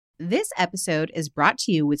This episode is brought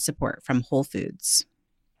to you with support from Whole Foods.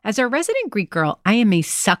 As a resident Greek girl, I am a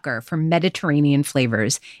sucker for Mediterranean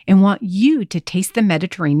flavors and want you to taste the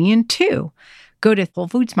Mediterranean too. Go to Whole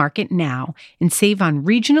Foods Market now and save on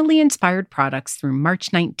regionally inspired products through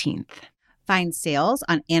March 19th. Find sales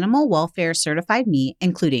on animal welfare certified meat,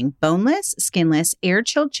 including boneless, skinless,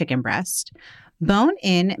 air-chilled chicken breast,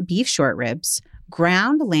 bone-in beef short ribs,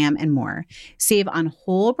 ground lamb, and more. Save on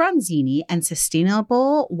whole bronzini and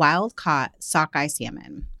sustainable wild-caught sockeye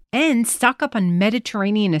salmon. And stock up on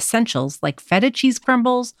Mediterranean essentials like feta cheese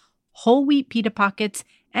crumbles, whole wheat pita pockets,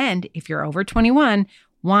 and, if you're over 21,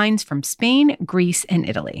 wines from Spain, Greece, and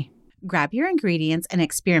Italy. Grab your ingredients and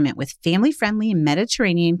experiment with family-friendly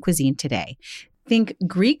Mediterranean cuisine today. Think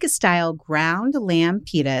Greek-style ground lamb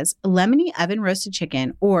pitas, lemony oven-roasted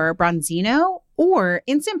chicken, or bronzino, or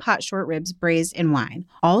instant pot short ribs braised in wine.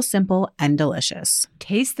 All simple and delicious.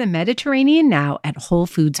 Taste the Mediterranean now at Whole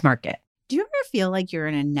Foods Market. Do you ever feel like you're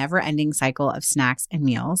in a never-ending cycle of snacks and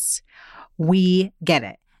meals? We get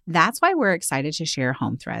it. That's why we're excited to share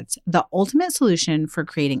Home Threads, the ultimate solution for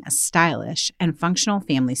creating a stylish and functional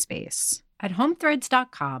family space. At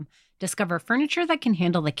homethreads.com, discover furniture that can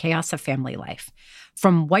handle the chaos of family life.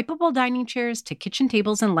 From wipeable dining chairs to kitchen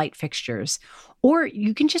tables and light fixtures. Or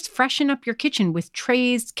you can just freshen up your kitchen with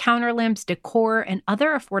trays, counter lamps, decor, and other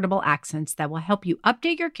affordable accents that will help you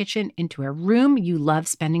update your kitchen into a room you love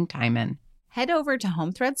spending time in. Head over to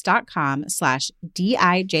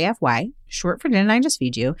homethreads.com/DIJFY, short for Didn't I Just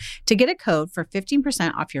Feed You, to get a code for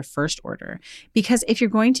 15% off your first order. Because if you're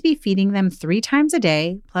going to be feeding them 3 times a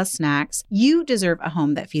day, plus snacks, you deserve a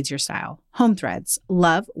home that feeds your style. Home Threads,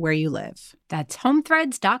 love where you live. That's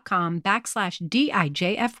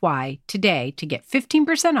homethreads.com/DIJFY today to get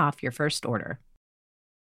 15% off your first order.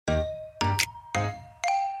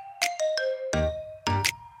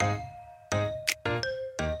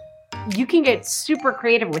 You can get super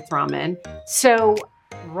creative with ramen. So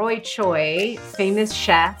Roy Choi, famous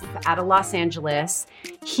chef out of Los Angeles,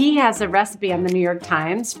 he has a recipe on the New York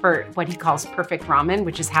Times for what he calls perfect ramen,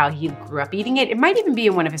 which is how he grew up eating it. It might even be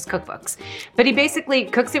in one of his cookbooks. But he basically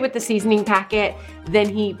cooks it with the seasoning packet, then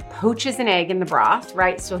he poaches an egg in the broth,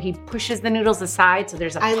 right? So he pushes the noodles aside so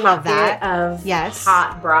there's a pocket of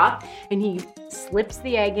hot broth, and he slips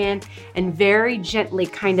the egg in and very gently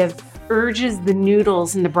kind of urges the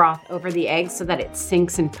noodles in the broth over the egg so that it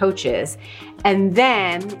sinks and poaches. And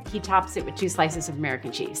then he tops it with 2 slices of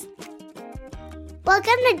American cheese.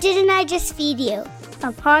 Welcome to Didn't I Just Feed You?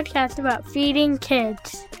 A podcast about feeding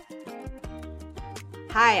kids.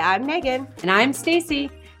 Hi, I'm Megan. And I'm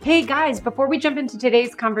Stacy. Hey guys, before we jump into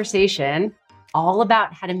today's conversation, all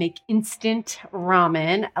about how to make instant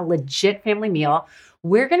ramen, a legit family meal,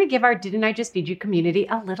 we're going to give our Didn't I Just Feed You community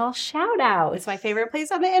a little shout out. It's my favorite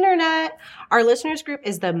place on the internet. Our listeners group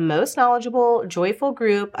is the most knowledgeable, joyful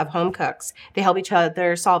group of home cooks. They help each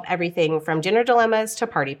other solve everything from dinner dilemmas to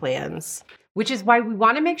party plans. Which is why we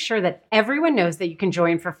want to make sure that everyone knows that you can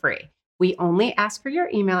join for free. We only ask for your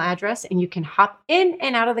email address, and you can hop in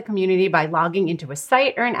and out of the community by logging into a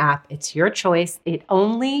site or an app. It's your choice. It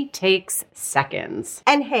only takes seconds.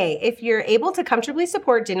 And hey, if you're able to comfortably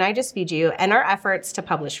support Didn't I Just Feed You and our efforts to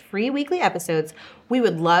publish free weekly episodes, we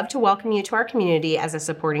would love to welcome you to our community as a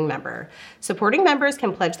supporting member. Supporting members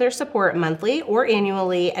can pledge their support monthly or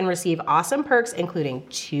annually and receive awesome perks, including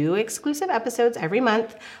 2 exclusive episodes every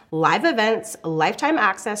month, live events, lifetime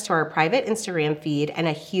access to our private Instagram feed, and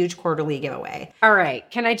a huge quarterly giveaway. All right.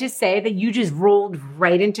 Can I just say that you just rolled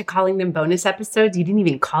right into calling them bonus episodes? You didn't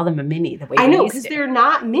even call them a mini the way I you know, used because to. they're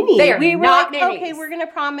not minis. They are we were not like, minis. okay, we're going to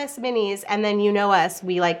promise minis, and then you know us,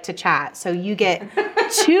 we like to chat. So you get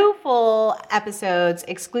 2 full episodes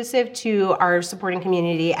exclusive to our supporting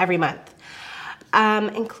community every month,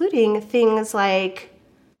 including things like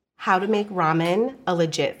how to make ramen a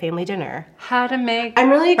legit family dinner. I'm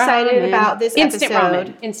really excited about this Instant episode.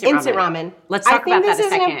 Ramen. Instant ramen. Let's talk about that a second. I think this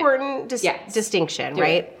is an important distinction,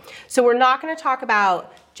 right? So we're not going to talk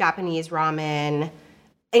about Japanese ramen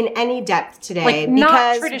in any depth today, not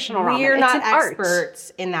because traditional ramen. we're It's not an art.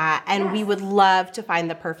 experts in that, and we would love to find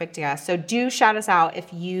the perfect guest. So do shout us out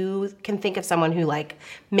if you can think of someone who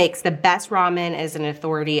makes the best ramen, as an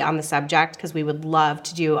authority on the subject, because we would love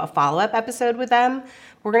to do a follow-up episode with them.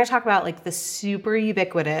 We're going to talk about the super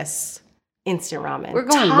ubiquitous instant ramen. We're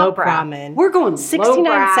going Top lowbrow. ramen. We're going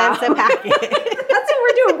 69 cents a packet. That's what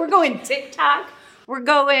we're doing. We're going TikTok. We're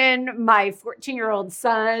going my 14-year-old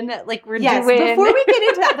son. We're yes, doing. Before we get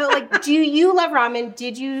into that, though, do you love ramen?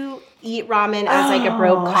 Did you eat ramen as a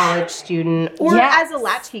broke college student, or as a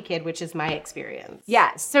latchkey kid, which is my experience?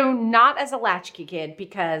 Yeah, so not as a latchkey kid,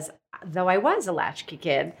 because though I was a latchkey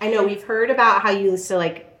kid. I know we've heard about how you used to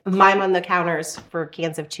climb on the counters for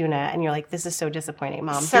cans of tuna, and you're like, this is so disappointing,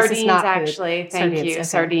 Mom. Sardines, this is not actually. food. Thank you. Okay.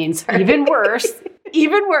 Sardines. Even worse.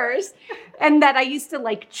 Even worse. And that I used to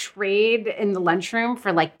like trade in the lunchroom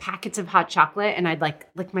for like packets of hot chocolate, and I'd like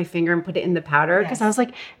lick my finger and put it in the powder because I was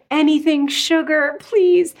like, anything sugar,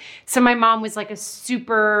 please. So my mom was like a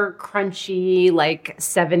super crunchy, like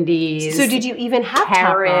 70s. So did you even have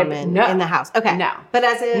top ramen in the house? Okay. No. But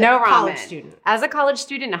as a college student? As a college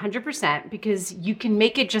student, 100%, because you can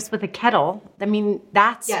make it just with a kettle. I mean,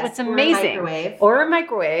 that's what's amazing. Or a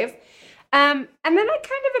microwave. And then I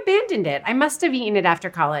kind of abandoned it. I must have eaten it after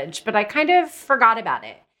college, but I kind of forgot about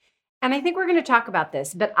it. And I think we're going to talk about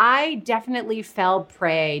this, but I definitely fell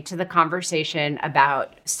prey to the conversation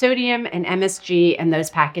about sodium and MSG and those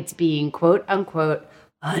packets being quote unquote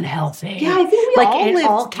unhealthy. Yeah, I think we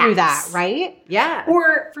all lived through that, caps. right? Yeah.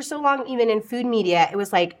 Or for so long, even in food media, it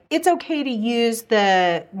was like, it's okay to use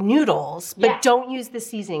the noodles, but don't use the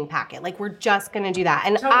seasoning packet. Like, we're just going to do that.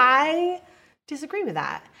 And I disagree with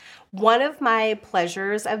that. One of my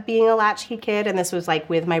pleasures of being a latchkey kid, and this was like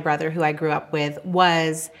with my brother who I grew up with,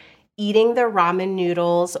 was eating the ramen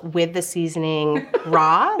noodles with the seasoning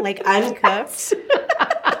raw, like uncooked.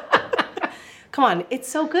 Come on, it's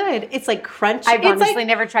so good. It's like crunchy. I've honestly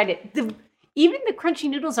never tried it. Even the crunchy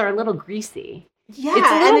noodles are a little greasy. Yeah, it's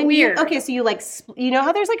a little weird. So you like, you know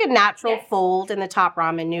how there's like a natural fold in the top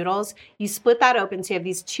ramen noodles? You split that open so you have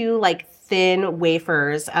these two like thin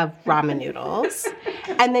wafers of ramen noodles.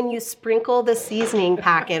 And then you sprinkle the seasoning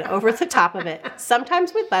packet over the top of it.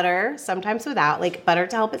 Sometimes with butter, sometimes without, like butter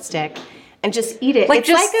to help it stick. And just eat it. Like it's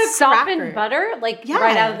just like a softened cracker. butter? Like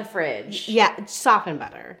right out of the fridge? Yeah, softened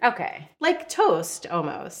butter. Okay. Like toast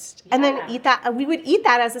almost. And then eat that. We would eat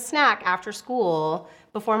that as a snack after school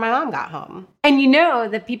before my mom got home. And you know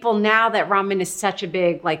that people now that ramen is such a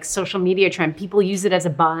big like social media trend, people use it as a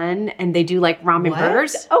bun and they do like ramen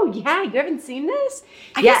burgers. Oh yeah, you haven't seen this?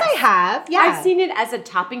 I guess I have. Yeah. I've seen it as a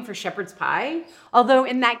topping for shepherd's pie. Although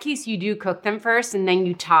in that case you do cook them first and then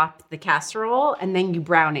you top the casserole and then you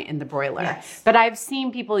brown it in the broiler. Yes. But I've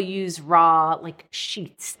seen people use raw like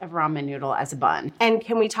sheets of ramen noodle as a bun. And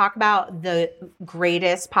can we talk about the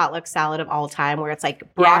greatest potluck salad of all time where it's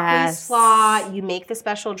like broccoli slaw, you make the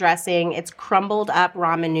special dressing, it's crumbled up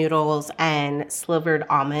ramen noodles and slivered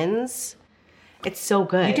almonds. It's so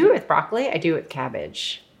good. You do it with broccoli, I do it with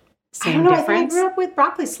cabbage. Same I don't know, difference? I grew up with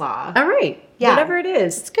broccoli slaw. All right. Yeah. Whatever it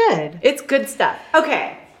is. It's good. It's good stuff.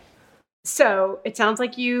 Okay. So it sounds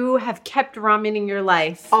like you have kept ramen in your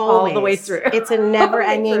life all the way through. It's a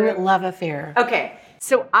never-ending love affair. Okay.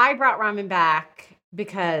 So I brought ramen back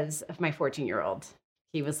because of my 14-year-old.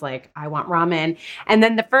 He was like, I want ramen. And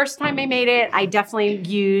then the first time I made it, I definitely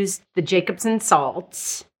used the Jacobsen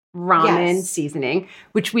salt ramen seasoning,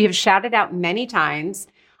 which we have shouted out many times.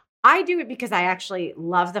 I do it because I actually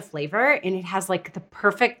love the flavor and it has like the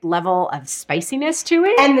perfect level of spiciness to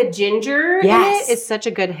it. And the ginger in it is such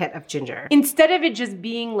a good hit of ginger. Instead of it just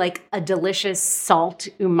being like a delicious salt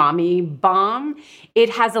umami bomb,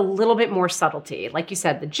 it has a little bit more subtlety. Like you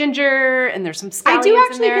said, the ginger and there's some scallions I do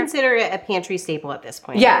actually in there. consider it a pantry staple at this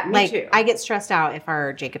point. Yeah, me like, too. I get stressed out if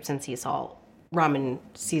our Jacobsen sea salt ramen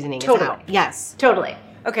seasoning is out. Yes. Totally.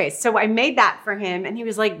 Okay, so I made that for him, and he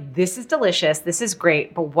was like, this is delicious, this is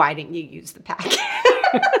great, but why didn't you use the packet?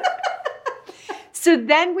 So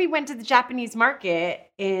then we went to the Japanese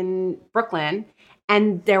market in Brooklyn,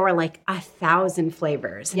 and there were like 1,000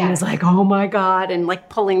 flavors. And I was like, oh my God, and like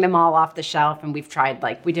pulling them all off the shelf, and we've tried,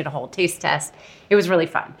 like, we did a whole taste test. It was really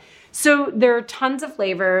fun. So there are tons of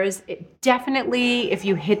flavors. It definitely, if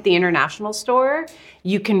you hit the international store,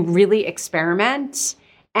 you can really experiment.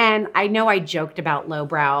 And I know I joked about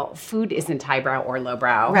lowbrow. Food isn't highbrow or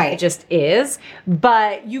lowbrow. Right. It just is.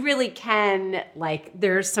 But you really can, like,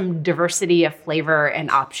 there's some diversity of flavor and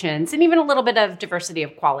options and even a little bit of diversity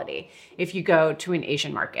of quality if you go to an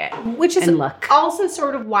Asian market. Which is look. also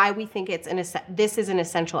sort of why we think this is an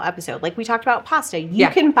essential episode. Like we talked about pasta. You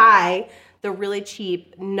can buy the really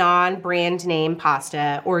cheap non-brand name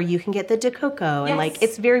pasta, or you can get the de coco and like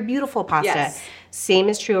it's very beautiful pasta. Yes. Same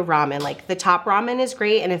is true of ramen. Like the top ramen is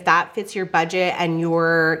great, and if that fits your budget and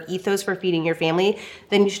your ethos for feeding your family,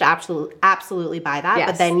 then you should absolutely buy that. Yes.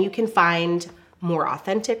 But then you can find more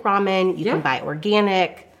authentic ramen. You can buy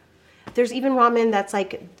organic. There's even ramen that's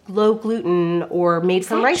like low gluten or made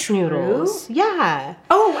from rice noodles. Yeah.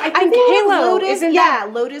 Oh, I think Halo isn't that?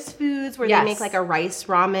 Lotus Foods where they make like a rice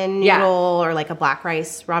ramen noodle or like a black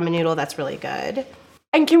rice ramen noodle. That's really good.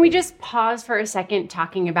 And can we just pause for a second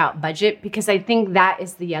talking about budget? Because I think that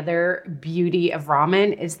is the other beauty of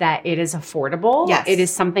ramen is that it is affordable. Yes. It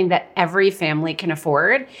is something that every family can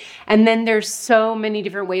afford. And then there's so many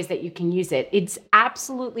different ways that you can use it. It's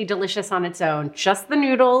absolutely delicious on its own. Just the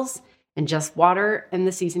noodles and just water and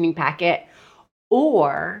the seasoning packet.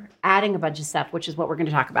 Or adding a bunch of stuff, which is what we're going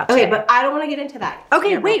to talk about today. Okay, but I don't want to get into that.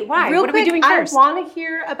 Okay, wait, why? Real What are quick, we doing first? I want to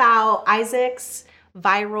hear about Isaac's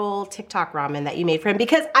viral TikTok ramen that you made for him,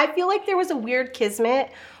 because I feel like there was a weird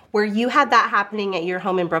kismet where you had that happening at your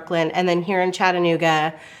home in Brooklyn, and then here in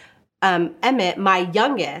Chattanooga, Emmett, my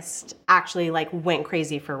youngest, actually like went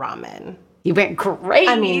crazy for ramen. He went crazy.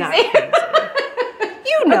 I mean, not crazy.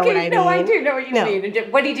 You know what I mean. No, I do know what you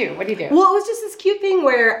mean. What do you do? Well, it was just this cute thing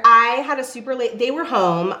where I had a super late, they were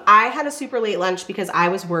home. I had a super late lunch because I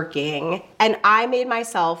was working, and I made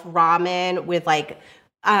myself ramen with like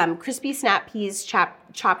crispy snap peas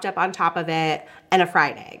chopped up on top of it and a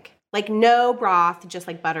fried egg. Like no broth, just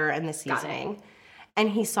like butter and the seasoning. And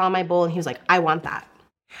he saw my bowl and he was like, I want that.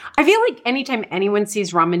 I feel like anytime anyone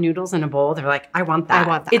sees ramen noodles in a bowl, they're like, I want that. I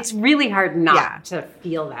want that. It's really hard not to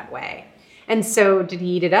feel that way. And so did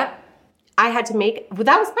he eat it up? I had to make, well,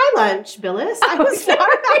 that was my lunch, Billis. I was not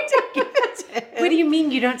about to give it to him. What do you mean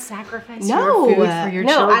you don't sacrifice your food for your children?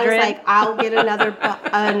 No, I was like, I'll get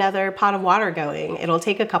another pot of water going. It'll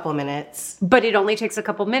take a couple minutes. But it only takes a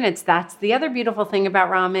couple minutes. That's the other beautiful thing about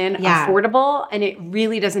ramen. Yeah. Affordable, and it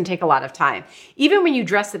really doesn't take a lot of time. Even when you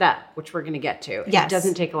dress it up, which we're going to get to, yes. It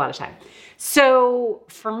doesn't take a lot of time. So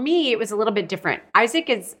for me, it was a little bit different. Isaac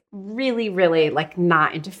is really, really like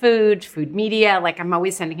not into food media. Like I'm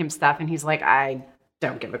always sending him stuff and he's like, I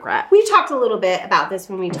don't give a crap. We talked a little bit about this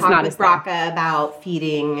when we talked with his thing. Braca about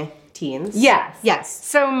feeding teens. Yes. Yes.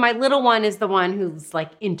 So my little one is the one who's like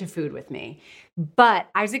into food with me. But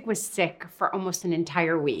Isaac was sick for almost an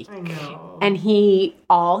entire week. I know. And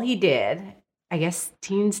all he did, I guess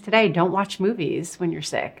teens today don't watch movies when you're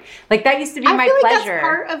sick. Like that used to be my feel like pleasure. That's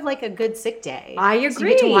part of like a good sick day. I agree. So you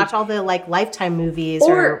get to watch all the like Lifetime movies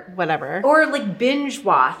or whatever. Or like binge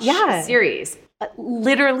watch Yeah. series.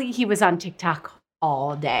 Literally, he was on TikTok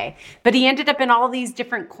all day. But he ended up in all these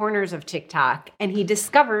different corners of TikTok and he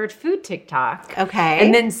discovered food TikTok. Okay.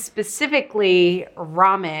 And then specifically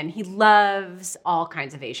ramen. He loves all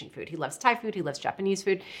kinds of Asian food. He loves Thai food. He loves Japanese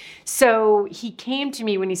food. So he came to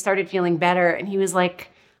me when he started feeling better and he was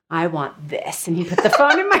like, I want this. And he put the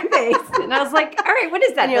phone in my face. And I was like, all right, what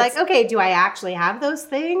is that? And you're like, okay, do I actually have those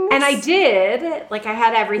things? And I did. Like I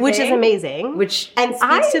had everything. Which is amazing. And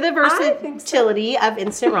speaks to the versatility of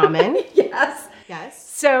instant ramen. Yes.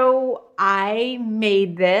 Yes. So I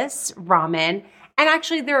made this ramen. And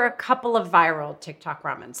actually there are a couple of viral TikTok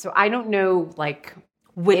ramen. So I don't know like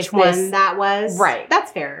which one that was. Right.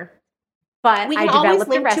 That's fair. But we can I always developed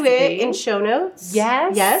link the recipe. to it in show notes.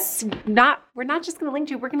 Yes. Yes. We're not just going to link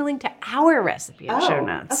to it. We're going to link to our recipe in show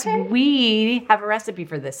notes. Okay. We have a recipe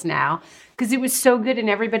for this now because it was so good and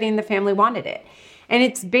everybody in the family wanted it. And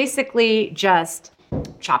it's basically just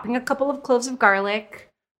chopping a couple of cloves of garlic,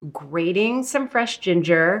 grating some fresh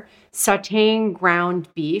ginger, sauteing ground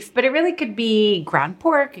beef, but it really could be ground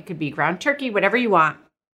pork, it could be ground turkey, whatever you want.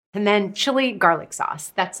 And then chili garlic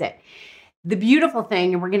sauce. That's it. The beautiful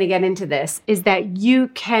thing, and we're going to get into this, is that you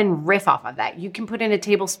can riff off of that. You can put in a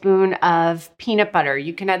tablespoon of peanut butter.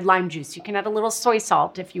 You can add lime juice. You can add a little soy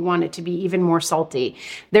salt if you want it to be even more salty.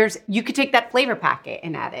 You could take that flavor packet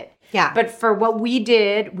and add it. Yeah. But for what we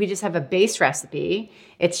did, we just have a base recipe.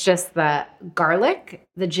 It's just the garlic,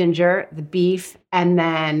 the ginger, the beef, and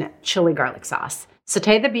then chili garlic sauce.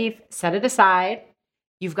 Saute the beef, set it aside.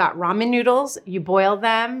 You've got ramen noodles. You boil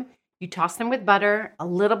them. You toss them with butter. A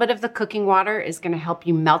little bit of the cooking water is going to help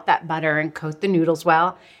you melt that butter and coat the noodles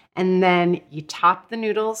well. And then you top the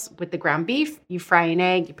noodles with the ground beef. You fry an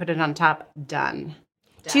egg. You put it on top. Done.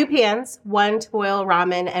 2 pans, one to boil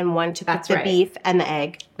ramen and one to cook the beef and the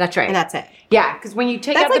egg. That's right. And that's it. Yeah, because when you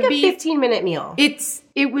take out like the beef, a 15-minute meal.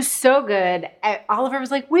 It was so good. Oliver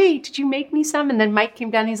was like, wait, did you make me some? And then Mike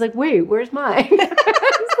came down. He's like, wait, where's mine?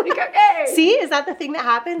 I was like, okay. See, is that the thing that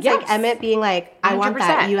happens? Yes. Like Emmett being like, I want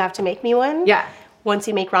that. 100%. You have to make me one? Yeah. Once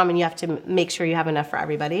you make ramen, you have to make sure you have enough for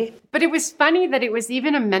everybody. But it was funny that it was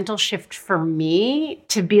even a mental shift for me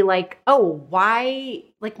to be like, oh, why?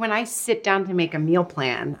 Like when I sit down to make a meal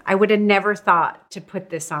plan, I would have never thought to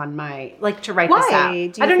put this on my, like to write this out.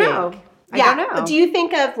 I don't know. Yeah. I don't know. Do you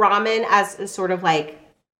think of ramen as a sort of like,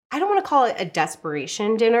 I don't want to call it a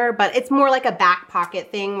desperation dinner, but it's more like a back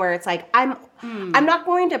pocket thing where it's like, I'm not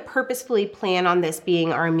going to purposefully plan on this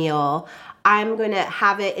being our meal. I'm going to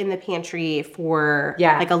have it in the pantry for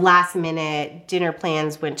like a last minute dinner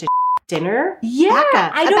plans went to dinner. Yeah,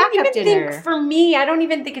 I don't even dinner. think, for me, I don't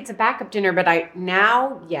even think it's a backup dinner, but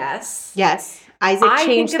yes. Yes. Isaac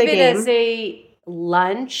changed the game. I think of it as a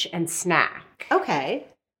lunch and snack. Okay.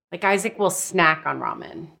 Like Isaac will snack on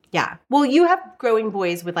ramen. Yeah. Well, you have growing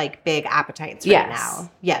boys with like big appetites right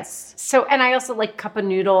now. Yes. So, and I also like cup of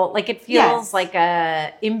noodle. Like it feels like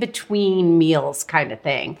a in-between meals kind of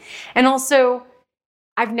thing. And also,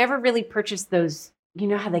 I've never really purchased those, you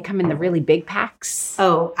know how they come in the really big packs?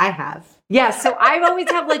 Oh, I have. Yeah. So I've always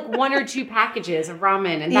have like 1 or 2 packages of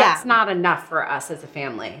ramen, and that's not enough for us as a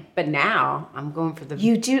family. But now I'm going for the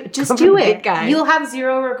You do just do it. Big guy. You'll have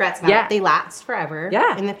zero regrets about it. They last forever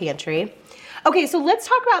in the pantry. Okay, so let's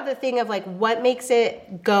talk about the thing of like what makes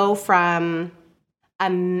it go from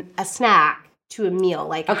a snack to a meal.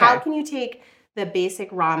 Like how can you take the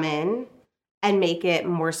basic ramen and make it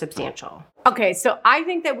more substantial? Okay, so I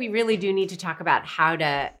think that we really do need to talk about how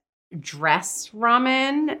to dress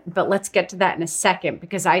ramen, but let's get to that in a second,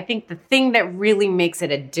 because I think the thing that really makes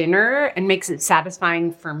it a dinner and makes it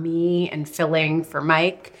satisfying for me and filling for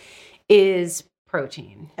Mike is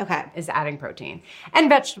protein. Okay. Is adding protein. And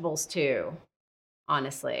vegetables too,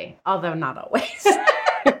 honestly, although not always.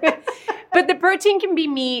 But the protein can be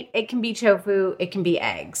meat, it can be tofu, it can be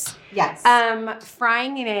eggs. Yes.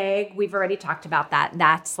 Frying an egg, we've already talked about that.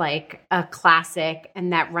 That's like a classic,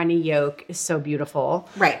 and that runny yolk is so beautiful.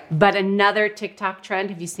 Right. But another TikTok trend,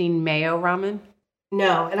 have you seen mayo ramen?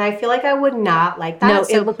 No, and I feel like I would not like that. No,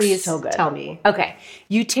 so it looks please so good. Tell me. Okay.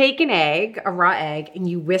 You take an egg, a raw egg, and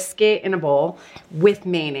you whisk it in a bowl with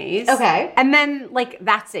mayonnaise. Okay. And then, like,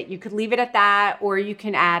 that's it. You could leave it at that, or you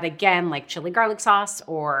can add, again, like chili garlic sauce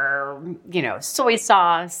or, you know, soy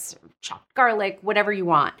sauce, chopped garlic, whatever you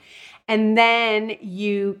want. And then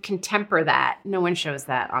you can temper that. No one shows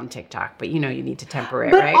that on TikTok, but you know you need to temper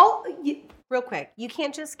it, right? Real quick, you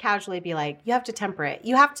can't just casually be like, you have to temper it.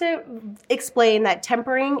 You have to explain that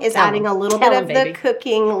tempering is adding a little bit of the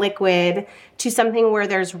cooking liquid to something where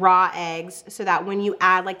there's raw eggs, so that when you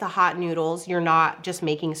add like the hot noodles, you're not just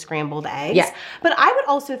making scrambled eggs. Yeah. But I would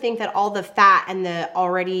also think that all the fat and the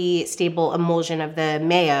already stable emulsion of the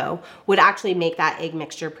mayo would actually make that egg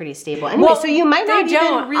mixture pretty stable. Anyway, so you might not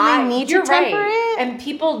even really need to temper it. And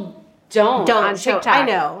people don't on TikTok. I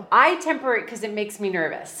know. I temper it because it makes me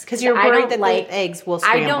nervous. Because you're worried that the eggs will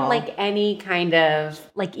scramble. I don't like any kind of,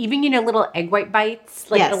 like even, you know, little egg white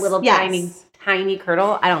bites, like the little tiny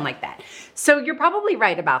curdle. I don't like that. So you're probably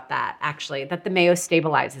right about that, actually, that the mayo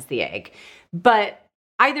stabilizes the egg. But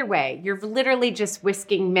either way, you're literally just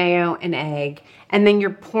whisking mayo and egg, and then you're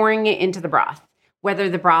pouring it into the broth. Whether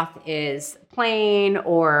the broth is plain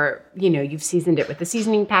or, you know, you've seasoned it with a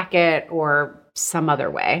seasoning packet or some other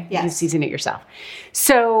way. Yes. You season it yourself.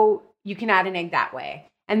 So you can add an egg that way.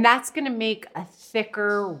 And that's going to make a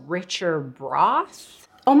thicker, richer broth.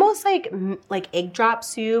 Almost like egg drop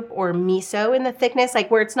soup or miso in the thickness, like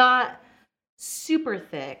where it's not super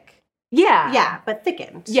thick. Yeah. Yeah, but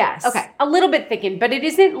thickened. Yes. Okay. A little bit thickened, but it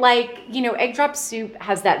isn't like, you know, egg drop soup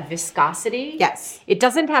has that viscosity. Yes. It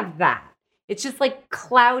doesn't have that. It's just like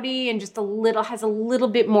cloudy and just has a little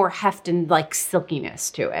bit more heft and like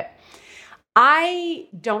silkiness to it. I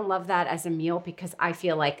don't love that as a meal because I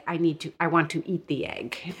feel like I want to eat the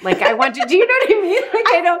egg. Like I want to, do you know what I mean? Like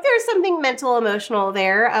I don't, there's something mental, emotional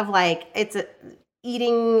there of like, it's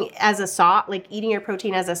eating as a sauce, like eating your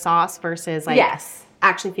protein as a sauce versus like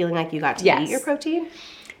actually feeling like you got to eat your protein.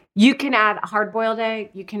 You can add a hard-boiled egg.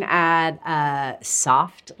 You can add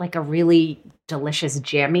soft, like a really delicious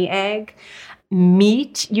jammy egg.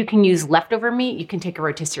 Meat, you can use leftover meat. You can take a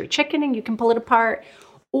rotisserie chicken and you can pull it apart.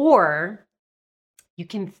 Or you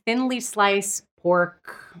can thinly slice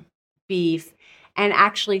pork, beef, and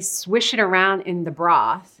actually swish it around in the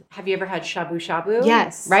broth. Have you ever had shabu shabu?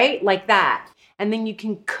 Yes. Right? Like that. And then you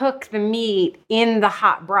can cook the meat in the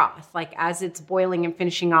hot broth, like as it's boiling and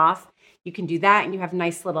finishing off. You can do that, and you have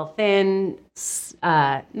nice little thin,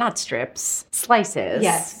 not strips, slices.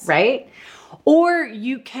 Yes. Right? Or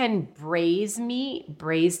you can braise meat.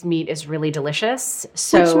 Braised meat is really delicious.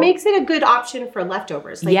 Which makes it a good option for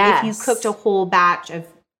leftovers. Like if you cooked a whole batch of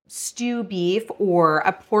stew beef or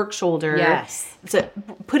a pork shoulder. So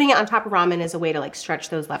putting it on top of ramen is a way to like stretch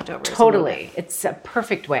those leftovers. Totally. It's a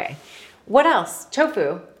perfect way. What else?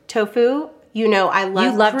 Tofu. Tofu. You know, I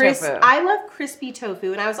love tofu. I love crispy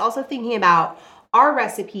tofu. And I was also thinking about our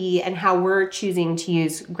recipe and how we're choosing to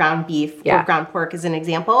use ground beef or ground pork as an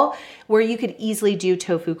example, where you could easily do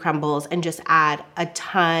tofu crumbles and just add a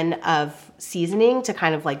ton of seasoning to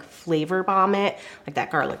kind of like flavor bomb it, like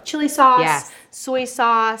that garlic chili sauce, soy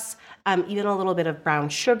sauce, even a little bit of brown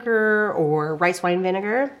sugar or rice wine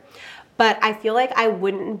vinegar. But I feel like I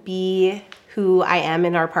wouldn't be who I am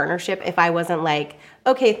in our partnership if I wasn't like,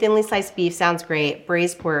 okay, thinly sliced beef sounds great.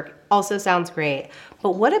 Braised pork also sounds great.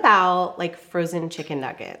 But what about like frozen chicken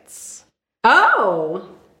nuggets? Oh,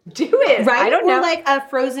 do it. Right? I don't know. Or like a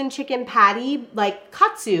frozen chicken patty, like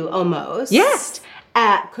katsu almost. Yes.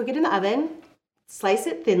 Cook it in the oven, slice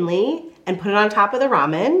it thinly, and put it on top of the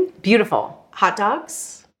ramen. Beautiful. Hot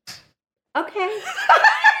dogs. Okay.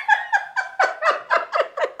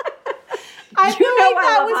 I feel like I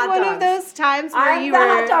that love was hot one dogs. of those times where I'm you the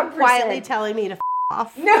hot were dog person. quietly telling me to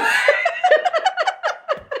off. No.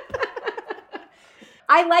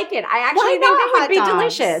 I like it. I actually Why think not that would hot be dogs?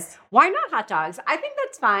 delicious. Why not hot dogs? I think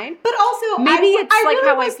that's fine. But also, Maybe it's like really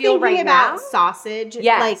how I was feel thinking right about now. sausage,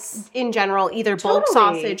 Yes. like in general, either bulk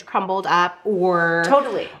Totally. sausage crumbled up or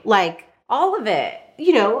Totally. like, All of it.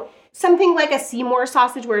 you know, something like a Seymour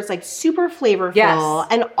sausage where it's like super flavorful. Yes.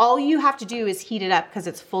 And all you have to do is heat it up because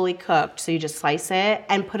it's fully cooked. So you just slice it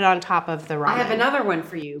and put it on top of the ramen. I have another one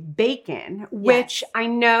for you. Bacon, which I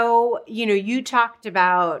know, you talked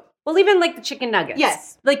about. Well, even like the chicken nuggets.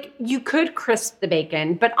 Yes. Like you could crisp the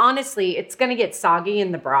bacon, but honestly, it's going to get soggy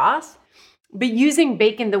in the broth. But using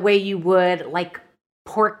bacon the way you would like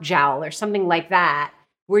pork jowl or something like that,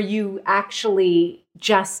 where you actually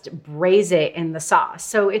just braise it in the sauce.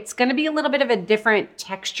 So it's going to be a little bit of a different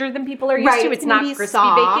texture than people are used to. It's not crispy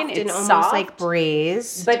bacon. It's and almost soft, like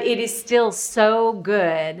braised. but it is still so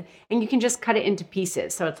good. And you can just cut it into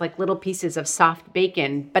pieces. So it's like little pieces of soft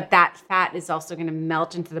bacon, but that fat is also going to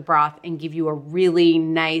melt into the broth and give you a really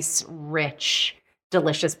nice, rich,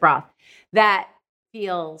 delicious broth that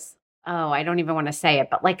feels, I don't even want to say it,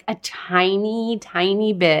 but like a tiny,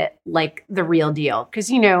 tiny bit like the real deal. Because,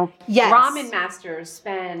 Yes. ramen masters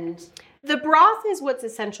spend... The broth is what's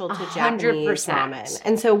essential to 100%. Japanese ramen.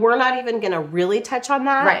 And so we're not even going to really touch on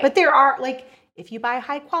that. Right. But there are, like, if you buy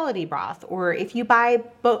high quality broth or if you buy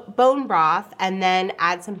bone broth and then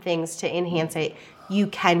add some things to enhance it, you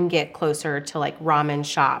can get closer to like ramen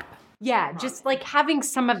shop. Yeah, just like having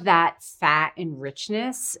some of that fat and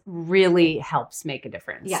richness really helps make a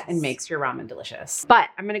difference. Yes. And makes your ramen delicious. But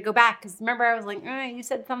I'm going to go back because remember I was like, you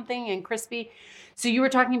said something and crispy. So you were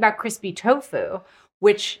talking about crispy tofu,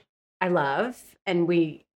 which I love. And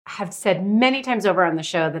we have said many times over on the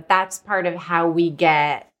show that that's part of how we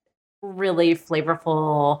get really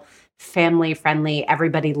flavorful, family-friendly,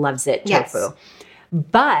 everybody loves it tofu. Yes.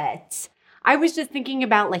 But I was just thinking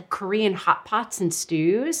about like Korean hot pots and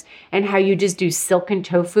stews and how you just do silken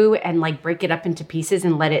tofu and like break it up into pieces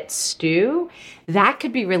and let it stew. That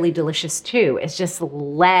could be really delicious too. It's just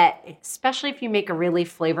especially if you make a really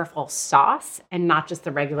flavorful sauce and not just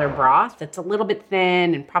the regular broth that's a little bit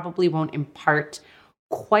thin and probably won't impart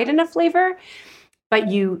quite enough flavor. But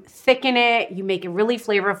you thicken it, you make it really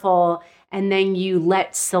flavorful, and then you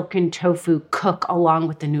let silken tofu cook along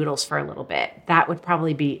with the noodles for a little bit. That would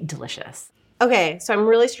probably be delicious. Okay, so I'm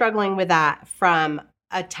really struggling with that from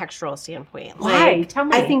a textural standpoint. Why? Like, Tell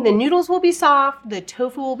me. I think the noodles will be soft, the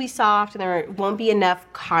tofu will be soft, and there won't be enough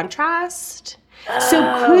contrast.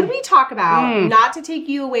 So could we talk about, not to take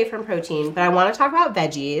you away from protein, but I want to talk about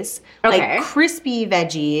veggies, Okay. like crispy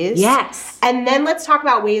veggies. Yes. And then let's talk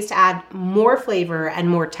about ways to add more flavor and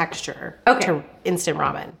more texture Okay. to instant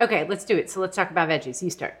ramen. Okay, let's do it. So let's talk about veggies. You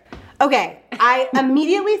start. Okay, I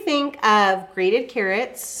immediately think of grated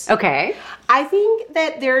carrots. Okay. I think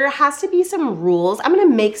that there has to be some rules. I'm going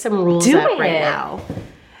to make some rules Do up right it. now.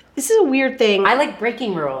 This is a weird thing. I like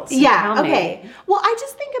breaking rules. So Yeah, tell me. okay. Well, I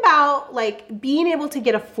just think about like being able to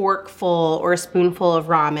get a forkful or a spoonful of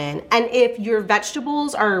ramen. And if your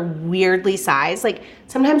vegetables are weirdly sized, like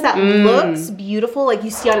sometimes that looks beautiful. Like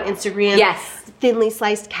you see on Instagram, Yes. thinly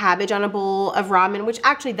sliced cabbage on a bowl of ramen, which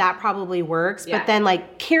actually that probably works. Yeah. But then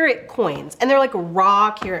like carrot coins, and they're like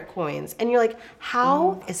raw carrot coins. And you're like,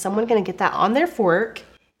 how is someone gonna get that on their fork?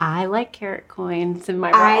 I like carrot coins in my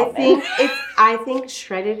I ramen. think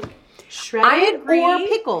shredded I agree. or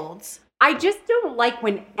pickled. I just don't like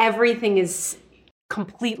when everything is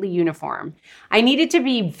completely uniform. I need it to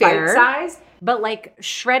be Fair. bite-sized, but like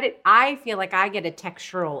shredded, I feel like I get a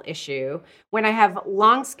textural issue when I have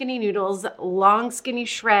long skinny noodles, long skinny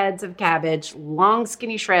shreds of cabbage, long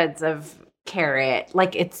skinny shreds of carrot.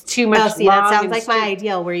 Like it's too much. Oh, see, that long sounds and like my straight.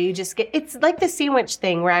 ideal where you just get, it's like the sandwich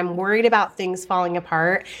thing where I'm worried about things falling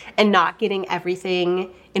apart and not getting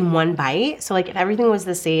everything in one bite. So like if everything was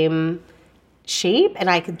the same shape and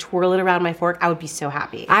I could twirl it around my fork, I would be so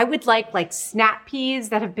happy. I would like snap peas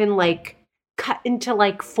that have been like cut into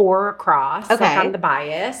like 4 across, Okay. like on the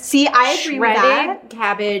bias. See, I agree with that. Shredded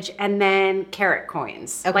cabbage and then carrot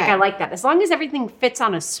coins. Okay. Like I like that. As long as everything fits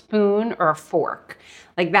on a spoon or a fork.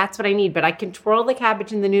 Like that's what I need. But I can twirl the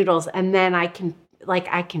cabbage in the noodles and then I can like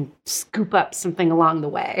I can scoop up something along the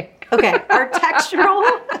way. Okay, our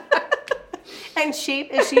textural and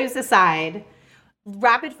shape issues aside,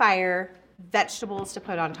 rapid fire vegetables to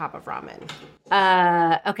put on top of ramen.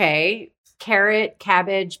 Okay. Carrot,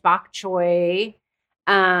 cabbage, bok choy.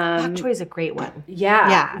 Bok choy is a great one.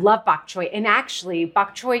 Yeah. Love bok choy. And actually,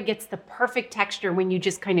 bok choy gets the perfect texture when you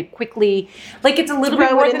just kind of quickly, like it's a little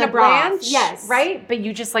bit more than a blanch. Yes. Right? But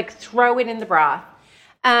you just like throw it in the broth.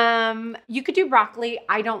 You could do broccoli.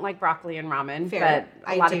 I don't like broccoli in ramen, Fair.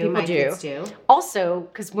 but a lot of people my do. kids do. Also,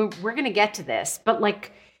 because we're going to get to this, but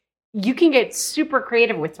like you can get super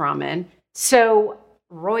creative with ramen. So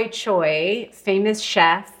Roy Choi, famous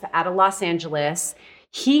chef out of Los Angeles,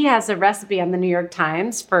 he has a recipe on the New York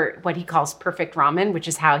Times for what he calls perfect ramen, which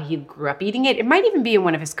is how he grew up eating it. It might even be in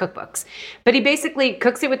one of his cookbooks. But he basically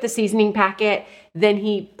cooks it with the seasoning packet. Then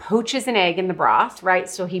he poaches an egg in the broth, right?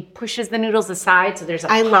 So he pushes the noodles aside. So there's a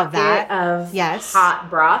pocket of hot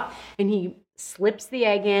broth. And he slips the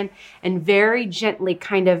egg in and very gently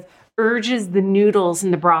kind of urges the noodles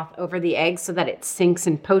in the broth over the egg so that it sinks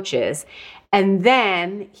and poaches. And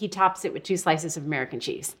then he tops it with 2 slices of American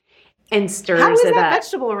cheese and stirs it up. How is that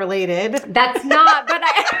vegetable related? That's not, but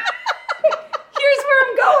here's where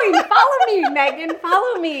I'm going. Follow me, Megan.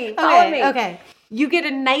 Follow me. Follow me. Okay. You get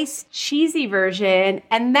a nice cheesy version,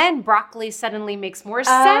 and then broccoli suddenly makes more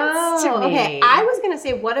sense to me. Okay. I was going to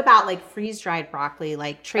say, what about like freeze-dried broccoli?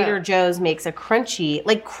 Like Trader Joe's makes a crunchy,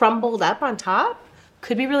 like crumbled up on top.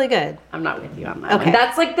 Could be really good. I'm not with you on that one.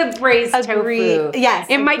 That's like the braised tofu. Yes.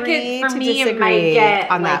 It might get, for me, it might get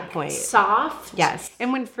on like that point. soft. Yes.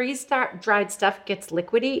 And when freeze-dried stuff gets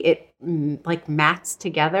liquidy, it like mats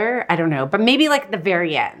together. I don't know. But maybe like the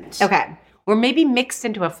very end. Okay. Or maybe mixed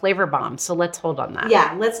into a flavor bomb. So let's hold on that.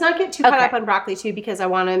 Yeah. Let's not get too caught up on broccoli too, because I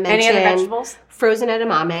want to mention any other vegetables? Frozen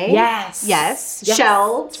edamame. Yes.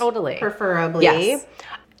 Shelled. Totally. Preferably. Yes.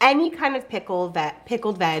 Any kind of pickled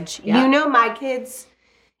veg. Yeah. You know, my kids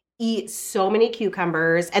eat so many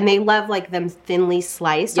cucumbers, and they love like them thinly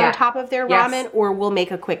sliced on top of their ramen, or we'll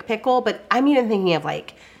make a quick pickle. But I'm even thinking of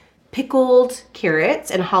like pickled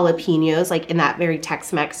carrots and jalapenos, like in that very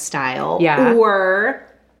Tex-Mex style. Yeah. Or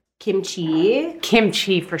kimchi.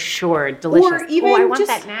 Kimchi for sure. Delicious. Or even I want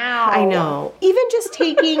that now. I know. Even just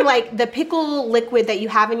taking like the pickle liquid that you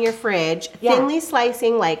have in your fridge, thinly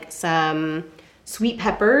slicing like some sweet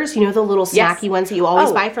peppers, you know, the little snacky ones that you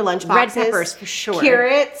always buy for lunch boxes. Red peppers for sure.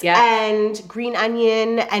 Carrots and green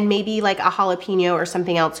onion and maybe like a jalapeno or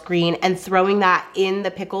something else green, and throwing that in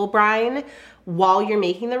the pickle brine while you're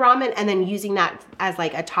making the ramen, and then using that as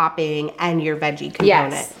like a topping and your veggie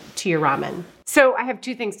component to your ramen. So I have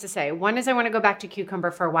 2 things to say. One is I want to go back to cucumber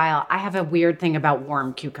for a while. I have a weird thing about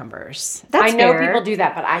warm cucumbers. That's I know fair. people do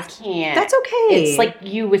that, but I can't. That's okay. It's like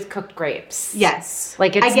you with cooked grapes. Yes.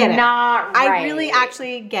 Like it's I get not it. right. I really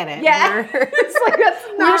actually get it. Yeah. It's like that's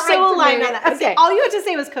not we're so right aligned to me. on that. Okay. All you had to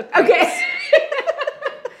say was cooked grapes. Okay.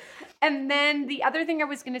 And then the other thing I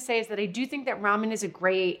was going to say is that I do think that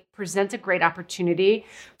ramen presents a great opportunity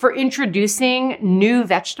for introducing new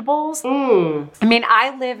vegetables. I mean,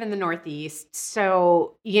 I live in the Northeast,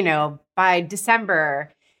 so, you know, by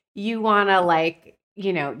December, you want to like,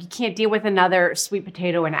 you know, you can't deal with another sweet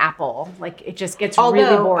potato and apple. Like it just gets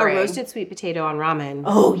really boring. A roasted sweet potato on ramen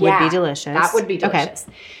would be delicious. That would be delicious.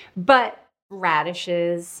 Okay. But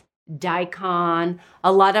radishes, daikon,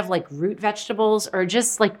 a lot of like root vegetables, or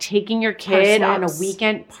just like taking your kid on a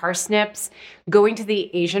weekend, parsnips, going to the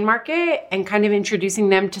Asian market and kind of introducing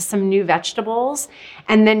them to some new vegetables,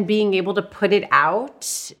 and then being able to put it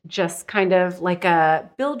out, just kind of like a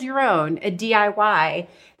build your own, a DIY.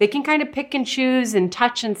 They can kind of pick and choose and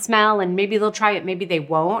touch and smell, and maybe they'll try it, maybe they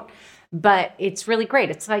won't. But it's really great.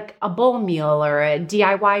 It's like a bowl meal or a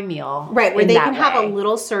DIY meal. Right, where they can have a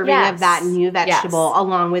little serving of that new vegetable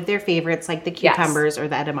along with their favorites like the cucumbers or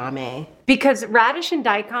the edamame. Because radish and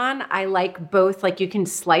daikon, I like both. Like you can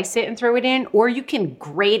slice it and throw it in, or you can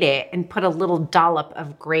grate it and put a little dollop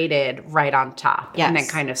of grated right on top and then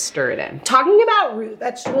kind of stir it in. Talking about root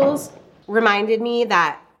vegetables reminded me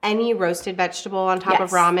that any roasted vegetable on top of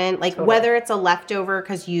ramen, like whether it's a leftover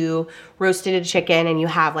because you roasted a chicken and you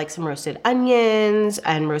have like some roasted onions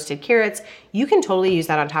and roasted carrots, you can totally use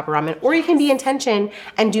that on top of ramen. Or you can be intention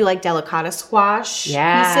and do like delicata squash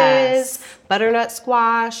pieces, butternut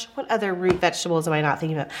squash. What other root vegetables am I not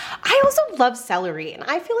thinking about? I also love celery, and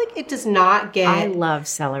I feel like it does not get I love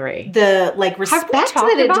celery. the like respect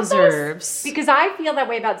that it deserves. Because I feel that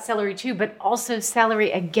way about celery too, but also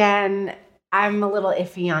celery, again, I'm a little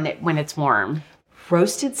iffy on it when it's warm.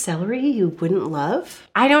 Roasted celery you wouldn't love?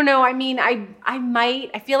 I don't know. I mean, I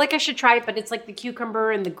might. I feel like I should try it, but it's like the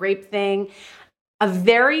cucumber and the grape thing. a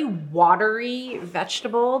very watery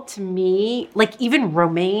vegetable to me, like even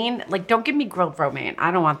romaine, like don't give me grilled romaine.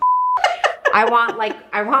 I don't want I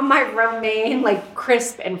want my romaine like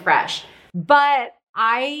crisp and fresh. But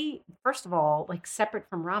first of all, like separate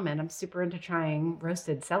from ramen, I'm super into trying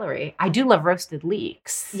roasted celery. I do love roasted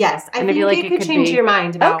leeks. Yes, I And think feel like you could change your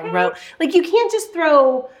mind about like you can't just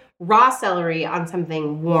throw raw celery on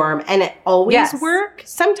something warm and it always work.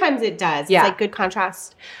 Sometimes it does. It's like good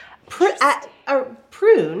contrast. At a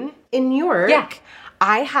Prune in New York,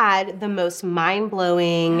 I had the most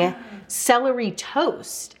mind-blowing celery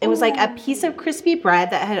toast. It was like a piece of crispy bread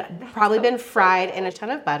that had probably been fried in a ton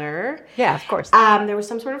of butter. Yeah, of course. There was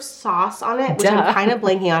some sort of sauce on it, which I'm kind of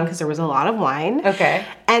blanking on because there was a lot of wine. Okay.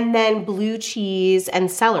 And then blue cheese and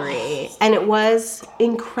celery. And it was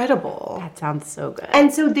incredible. That sounds so good.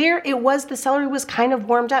 And so the celery was kind of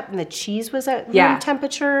warmed up and the cheese was at room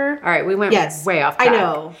temperature. All right, we went way off track. I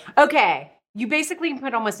know. Okay. You basically can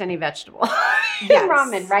put almost any vegetable in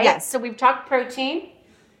ramen, right? Yes. So we've talked protein.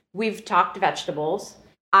 We've talked vegetables.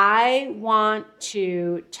 I want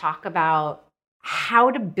to talk about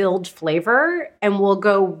how to build flavor, and we'll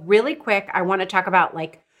go really quick. I want to talk about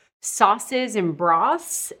like sauces and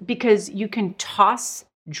broths because you can toss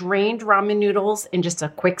drained ramen noodles in just a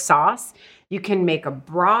quick sauce. You can make a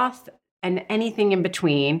broth and anything in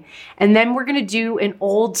between. And then we're going to do an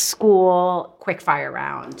old school quick fire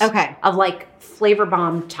round. Okay. Of like flavor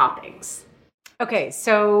bomb toppings. Okay,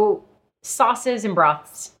 so sauces and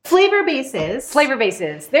broths. Flavor bases. Flavor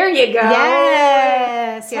bases. There you go.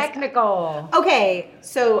 Yes. Technical. Okay,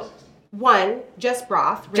 so just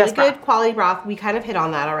broth. Really good quality broth. We kind of hit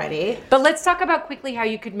on that already. But let's talk about quickly how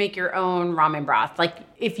you could make your own ramen broth. Like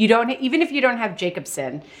even if you don't have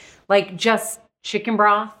Jacobson, like just chicken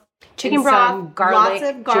broth. Chicken broth, garlic,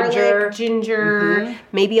 lots of garlic, ginger,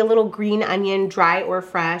 maybe a little green onion, dry or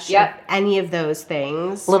fresh. Yep. Any of those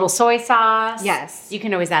things. A little soy sauce. Yes. You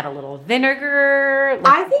can always add a little vinegar.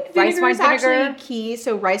 I think vinegar rice is wine actually key.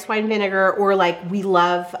 So rice wine vinegar, or like we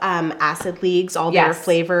love Acid League's, all their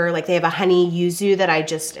flavor. Like they have a honey yuzu that I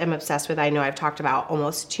just am obsessed with. I know I've talked about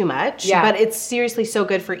almost too much. Yeah. But it's seriously so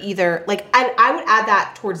good for either. Like, and I would add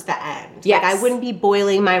that towards the end. Yes. Like I wouldn't be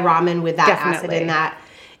boiling my ramen with that acid in that.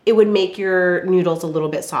 It would make your noodles a little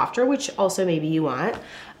bit softer, which also maybe you want.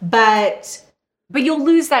 But you'll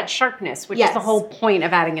lose that sharpness, which is the whole point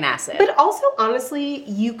of adding an acid. But also, honestly,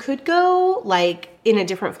 you could go like in a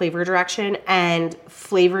different flavor direction and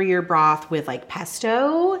flavor your broth with like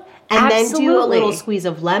pesto and then do a little squeeze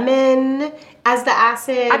of lemon as the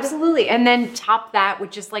acid. Absolutely. And then top that with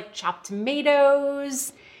just like chopped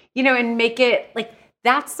tomatoes, and make it like.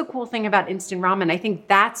 That's the cool thing about instant ramen. I think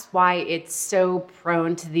that's why it's so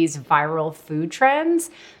prone to these viral food trends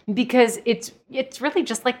because it's really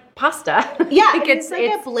just like pasta. Yeah, like it's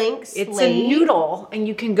like a blank slate. It's a noodle and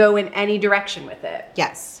you can go in any direction with it.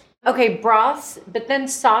 Yes. Okay, broths, but then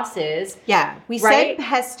sauces. Yeah, we said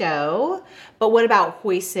pesto, but what about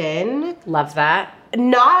hoisin? Love that.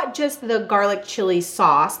 Not just the garlic chili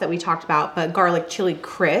sauce that we talked about, but garlic chili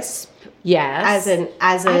crisp. Yes.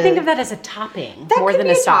 I think of that as a topping more than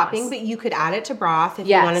a sauce. Topping, but you could add it to broth if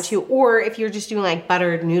you wanted to, or if you're just doing like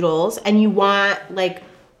buttered noodles and you want like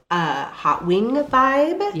a hot wing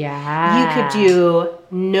vibe. Yeah. You could do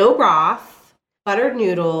no broth, buttered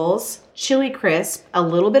noodles, chili crisp, a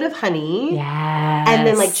little bit of honey. Yes. And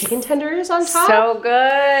then like chicken tenders on top. So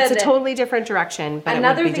good. It's a totally different direction, but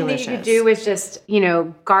another it would be thing delicious. that you could do is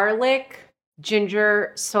just, garlic,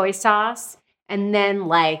 ginger, soy sauce, and then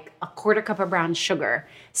like a quarter cup of brown sugar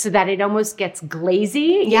so that it almost gets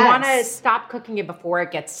glazy. Yes. You want to stop cooking it before it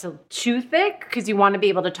gets too thick because you want to be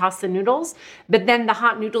able to toss the noodles. But then the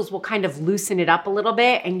hot noodles will kind of loosen it up a little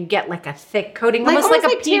bit and you get like a thick coating, almost like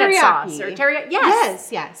a peanut sauce or teriyaki.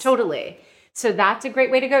 Yes. Totally. So that's a great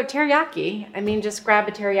way to go. Teriyaki. I mean, just grab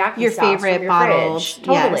a teriyaki your sauce favorite from your bottled. fridge.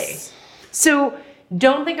 Totally. Yes. So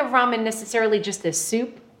don't think of ramen necessarily just as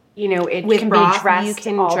soup. It with can broth, be dressed you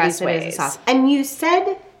can all dress these it ways. as a sauce. And you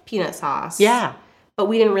said peanut sauce. Yeah. But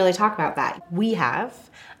we didn't really talk about that. We have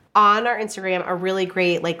on our Instagram a really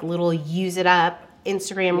great like little use it up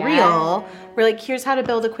Instagram reel. We're like, here's how to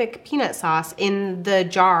build a quick peanut sauce in the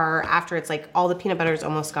jar after it's like all the peanut butter is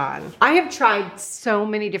almost gone. I have tried so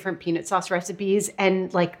many different peanut sauce recipes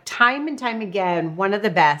and like time and time again, one of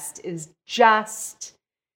the best is just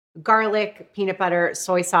garlic, peanut butter,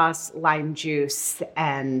 soy sauce, lime juice,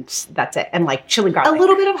 and that's it. And like chili garlic. A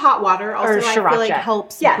little bit of hot water also I feel like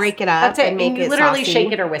helps break it up and make it literally saucy.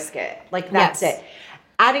 Shake it or whisk it. Like that's it.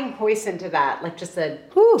 Adding hoisin to that, like just a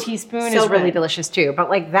teaspoon so is really good. delicious too. But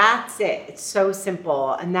like that's it. It's so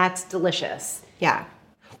simple and that's delicious. Yeah.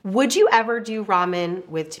 Would you ever do ramen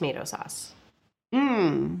with tomato sauce?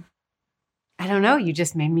 I don't know. You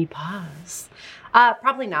just made me pause.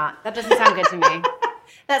 Probably not. That doesn't sound good to me.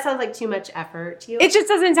 That sounds like too much effort to you. It just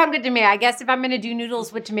doesn't sound good to me. I guess if I'm going to do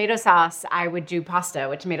noodles with tomato sauce, I would do pasta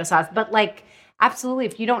with tomato sauce. But like, absolutely,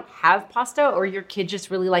 if you don't have pasta or your kid just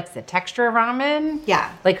really likes the texture of ramen.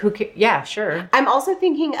 Yeah. Like yeah, sure. I'm also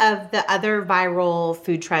thinking of the other viral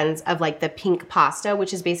food trends of like the pink pasta,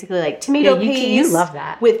 which is basically like tomato paste. You love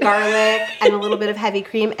that. With garlic and a little bit of heavy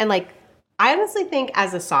cream. And like, I honestly think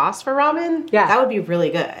as a sauce for ramen, that would be really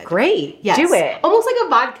good. Great. Yes. Do it. Almost like a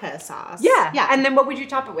vodka sauce. Yeah. Yeah. And then what would you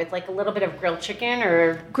top it with? Like a little bit of grilled chicken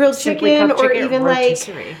or grilled simply chicken, cooked or chicken even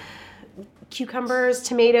rotisserie? like cucumbers,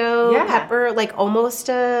 tomato, pepper, like almost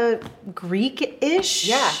a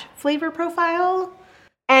Greek-ish flavor profile.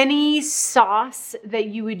 Any sauce that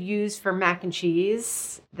you would use for mac and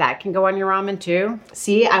cheese, that can go on your ramen too.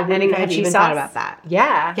 See, I wouldn't have even thought about that.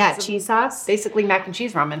 Yeah. Yeah, cheese sauce. Basically mac and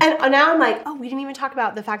cheese ramen. And now I'm like, oh, we didn't even talk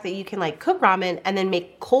about the fact that you can like cook ramen and then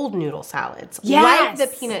make cold noodle salads. Yes. Like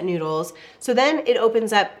the peanut noodles. So then it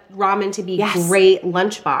opens up ramen to be great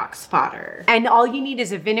lunchbox fodder. And all you need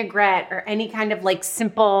is a vinaigrette or any kind of like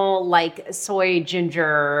simple like soy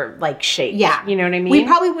ginger like shake. Yeah. You know what I mean? We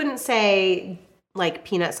probably wouldn't say like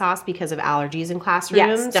peanut sauce because of allergies in classrooms.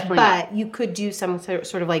 Yes, definitely but you could do some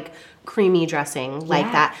sort of like creamy dressing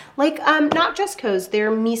like that. Like not Just Co's,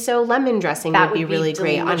 their miso lemon dressing would be really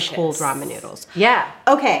great on cold ramen noodles. Yeah.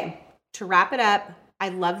 Okay, to wrap it up, I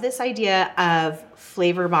love this idea of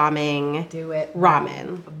flavor bombing. Do it.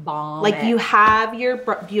 Ramen. Bomb like it. you have your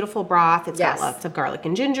beautiful broth. It's got Yes. lots of garlic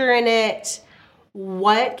and ginger in it.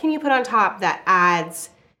 What can you put on top that adds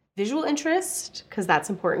visual interest? Because that's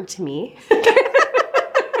important to me.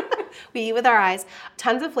 We eat with our eyes.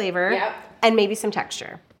 Tons of flavor. Yep. And maybe some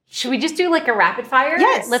texture. Should we just do like a rapid fire?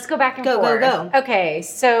 Yes. Let's go back and forth. Go. Okay,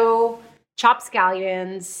 so chopped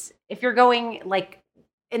scallions. If you're going like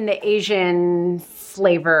in the Asian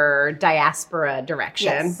flavor diaspora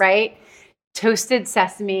direction, right? Toasted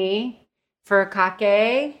sesame,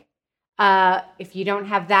 furikake. If you don't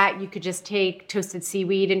have that, you could just take toasted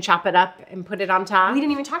seaweed and chop it up and put it on top. We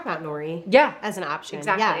didn't even talk about nori. Yeah. As an option.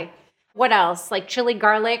 Exactly. Yeah. What else? Like chili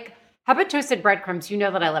garlic. How about toasted breadcrumbs? You know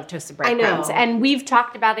that I love toasted breadcrumbs. know. And we've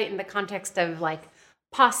talked about it in the context of like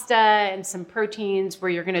pasta and some proteins where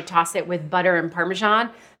you're going to toss it with butter and Parmesan.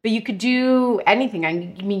 But you could do anything. I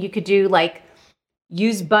mean, you could do like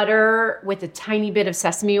use butter with a tiny bit of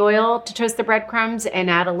sesame oil to toast the breadcrumbs and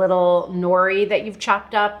add a little nori that you've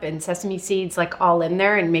chopped up and sesame seeds like all in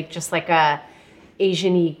there and make just like a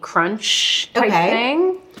Asian-y crunch type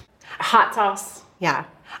thing. Hot sauce. Yeah.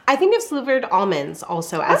 I think of slivered almonds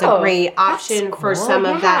also as a great option for some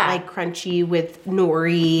of that like crunchy with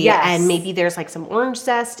nori. Yes. And maybe there's like some orange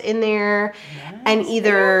zest in there. And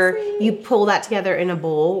either you pull that together in a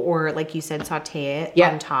bowl or like you said, saute it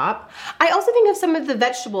on top. I also think of some of the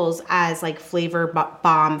vegetables as like flavor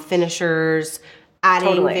bomb finishers,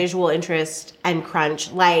 adding visual interest and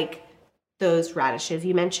crunch, like those radishes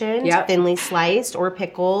you mentioned, thinly sliced or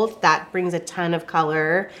pickled. That brings a ton of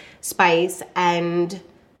color, spice, and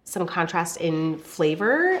some contrast in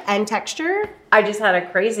flavor and texture. I just had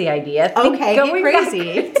a crazy idea. Okay, get crazy.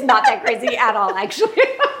 It's not that crazy at all, actually.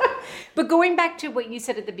 But going back to what you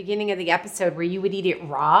said at the beginning of the episode where you would eat it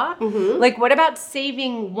raw, like what about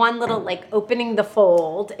saving one little, like opening the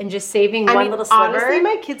fold and just saving one little sliver? Honestly,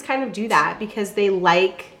 my kids kind of do that because they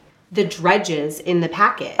like the dredges in the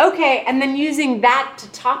packet. Okay, and then using that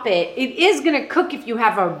to top it, it is going to cook if you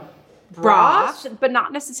have a broth, but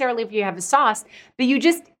not necessarily if you have a sauce. But you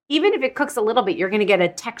just, even if it cooks a little bit, you're going to get a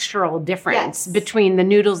textural difference between the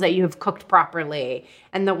noodles that you have cooked properly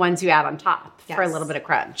and the ones you add on top for a little bit of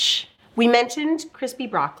crunch. We mentioned crispy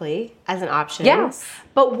broccoli as an option. Yes.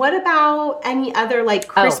 But what about any other like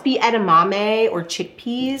crispy edamame or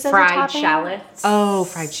chickpeas as a fried topping? shallots. Oh,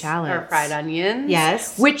 fried shallots. Or fried onions.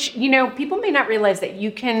 Yes. Which, you know, people may not realize that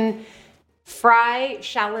you can fry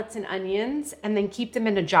shallots and onions and then keep them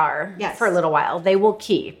in a jar for a little while. They will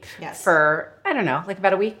keep for, I don't know, like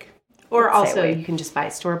about a week. Or also you can just buy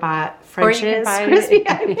store-bought French's crispy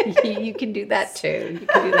onions. You can do that too. You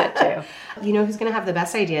can do that too. You know who's going to have the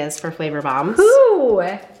best ideas for flavor bombs? Who?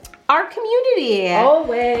 Our community.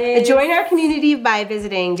 Always. Join our community by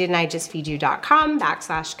visiting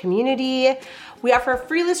didn'tijustfeedyou.com/community. We offer a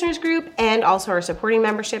free listeners group and also our supporting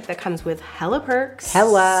membership that comes with hella perks.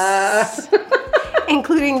 Hella.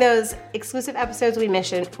 Including those exclusive episodes we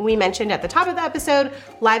mentioned at the top of the episode,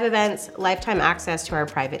 live events, lifetime access to our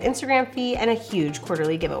private Instagram feed, and a huge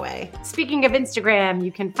quarterly giveaway. Speaking of Instagram,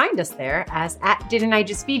 you can find us there as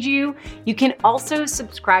 @Didn'tIJustFeedYou. You can also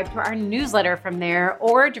subscribe to our newsletter from there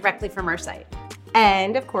or directly from our site.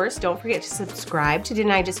 And of course, don't forget to subscribe to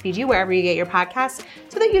Didn't I Just Feed You wherever you get your podcasts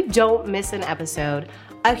so that you don't miss an episode.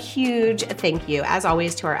 A huge thank you, as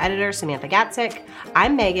always, to our editor, Samantha Gatzik.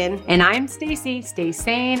 I'm Megan. And I'm Stacy. Stay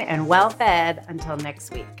sane and well-fed until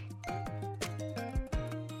next week.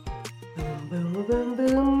 Boom, boom,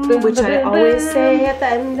 boom, boom, which I always say at the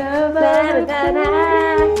end of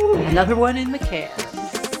Another one in the can.